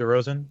boy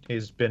DeRozan,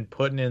 he's been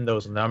putting in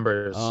those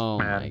numbers. Oh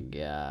man. My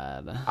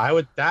God.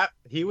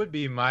 He would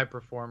be my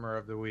performer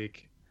of the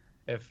week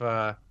if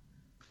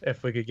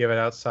we could give it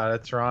outside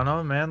of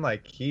Toronto, man.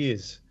 Like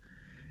he's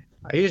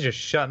just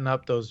shutting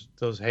up those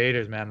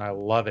haters, man. I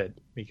love it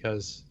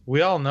because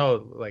we all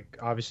know, like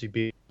obviously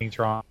being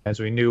Toronto,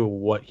 as we knew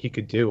what he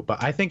could do,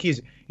 but I think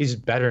he's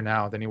better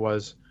now than he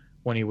was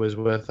when he was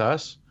with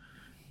us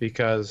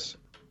because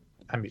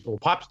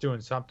Pop's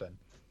doing something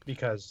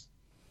because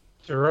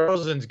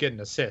DeRozan's getting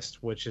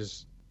assists, which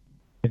is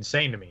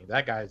insane to me.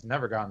 That guy's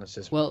never gotten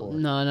assists before. Well,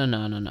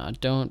 no.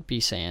 Don't be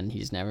saying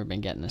he's never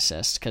been getting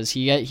assists because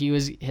he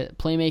was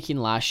playmaking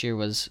last year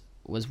was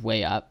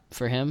way up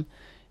for him,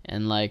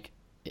 and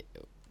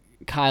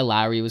Kyle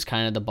Lowry was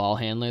kind of the ball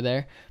handler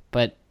there,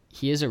 but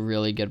he is a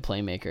really good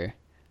playmaker.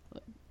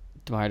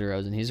 DeMar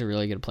DeRozan, he's a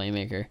really good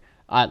playmaker.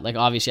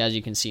 Obviously, as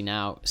you can see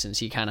now, since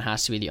he kind of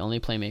has to be the only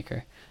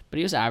playmaker, but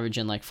he was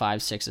averaging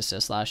 5-6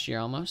 assists last year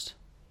almost.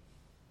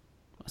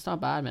 That's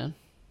not bad, man.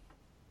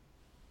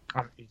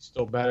 He's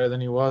still better than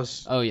he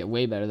was. Oh, yeah,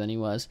 way better than he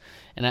was.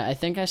 And I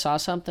think I saw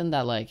something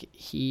that,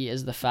 he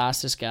is the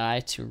fastest guy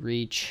to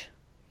reach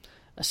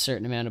a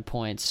certain amount of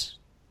points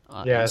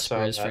Yeah, I in saw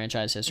Spurs that.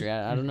 franchise history.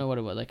 I don't know what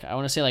it was. Like, I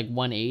want to say like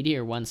 180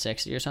 or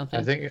 160 or something.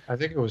 I think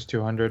it was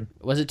 200.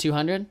 Was it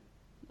 200?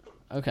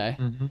 Okay.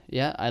 Mm-hmm.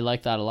 Yeah, I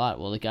like that a lot.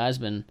 Well, the guy's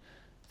been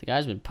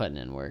putting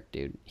in work,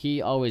 dude.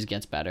 He always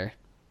gets better.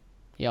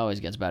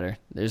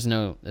 This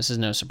is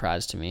no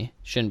surprise to me.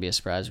 Shouldn't be a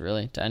surprise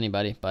really to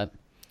anybody, but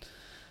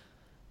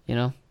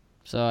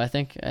so I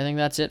think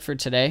that's it for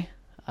today.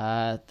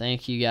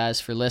 Thank you guys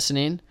for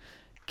listening.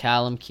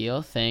 Callum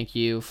Keel, thank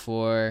you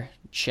for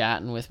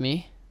chatting with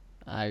me.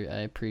 I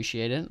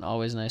appreciate it.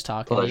 Always nice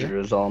talking to you. Pleasure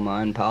is all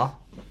mine, pal.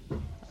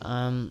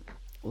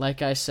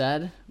 Like I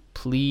said,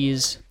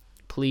 please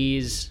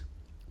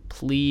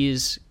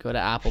go to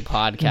Apple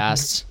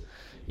Podcasts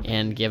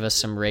and give us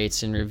some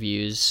rates and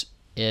reviews.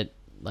 It,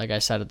 like I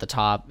said at the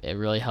top, it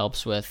really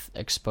helps with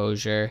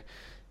exposure,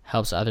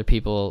 helps other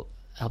people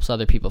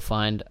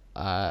find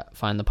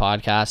the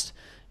podcast,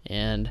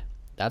 and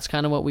that's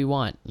kind of what we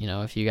want.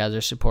 If you guys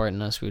are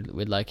supporting us,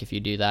 we'd like if you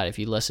do that. If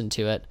you listen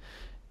to it,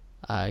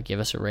 give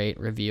us a rate,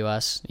 review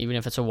us, even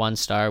if it's a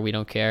 1-star, we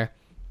don't care.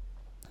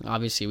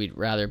 Obviously we'd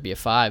rather be a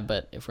 5,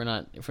 but if we're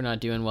not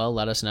doing well,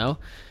 let us know,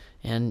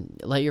 and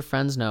let your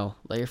friends know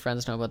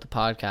about the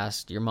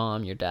podcast. Your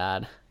mom, your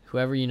dad,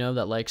 whoever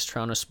that likes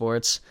Toronto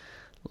sports,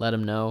 let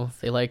them know.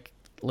 If they like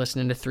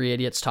listening to 3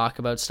 idiots talk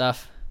about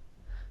stuff,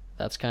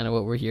 that's kind of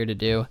what we're here to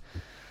do.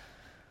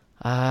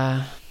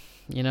 I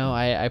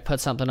put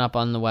something up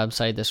on the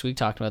website this week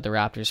talking about the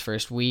Raptors'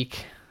 first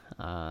week.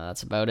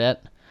 That's about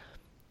it.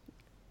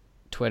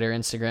 Twitter,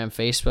 Instagram,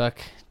 Facebook,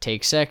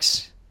 Take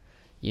 6.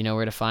 You know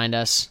where to find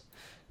us.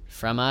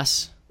 From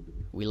us,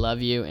 we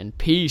love you, and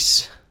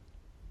peace.